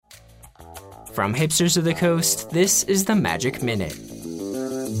From Hipsters of the Coast, this is the Magic Minute.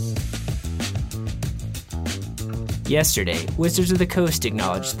 Yesterday, Wizards of the Coast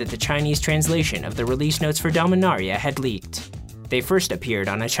acknowledged that the Chinese translation of the release notes for Dominaria had leaked. They first appeared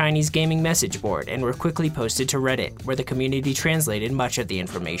on a Chinese gaming message board and were quickly posted to Reddit, where the community translated much of the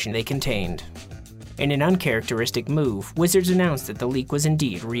information they contained. In an uncharacteristic move, Wizards announced that the leak was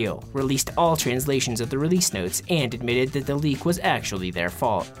indeed real, released all translations of the release notes, and admitted that the leak was actually their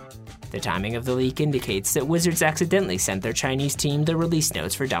fault. The timing of the leak indicates that Wizards accidentally sent their Chinese team the release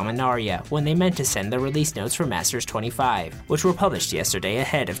notes for Dominaria when they meant to send the release notes for Masters 25, which were published yesterday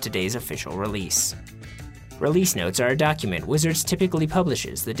ahead of today's official release. Release notes are a document Wizards typically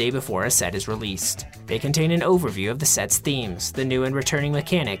publishes the day before a set is released. They contain an overview of the set's themes, the new and returning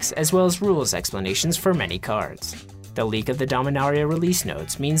mechanics, as well as rules explanations for many cards. The leak of the Dominaria release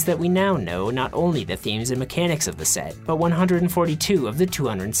notes means that we now know not only the themes and mechanics of the set, but 142 of the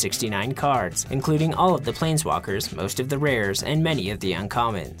 269 cards, including all of the Planeswalkers, most of the rares, and many of the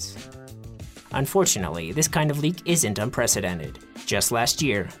uncommons. Unfortunately, this kind of leak isn't unprecedented. Just last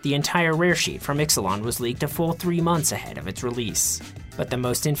year, the entire rare sheet from Ixalan was leaked a full 3 months ahead of its release. But the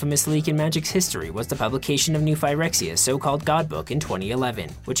most infamous leak in Magic's history was the publication of New Phyrexia's so-called Godbook in 2011,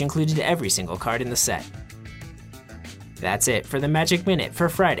 which included every single card in the set. That's it for the Magic Minute for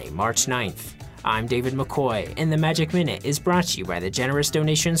Friday, March 9th. I'm David McCoy, and the Magic Minute is brought to you by the generous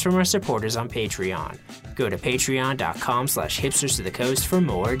donations from our supporters on Patreon. Go to patreon.com/hipstersofthecoast for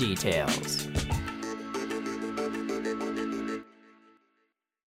more details.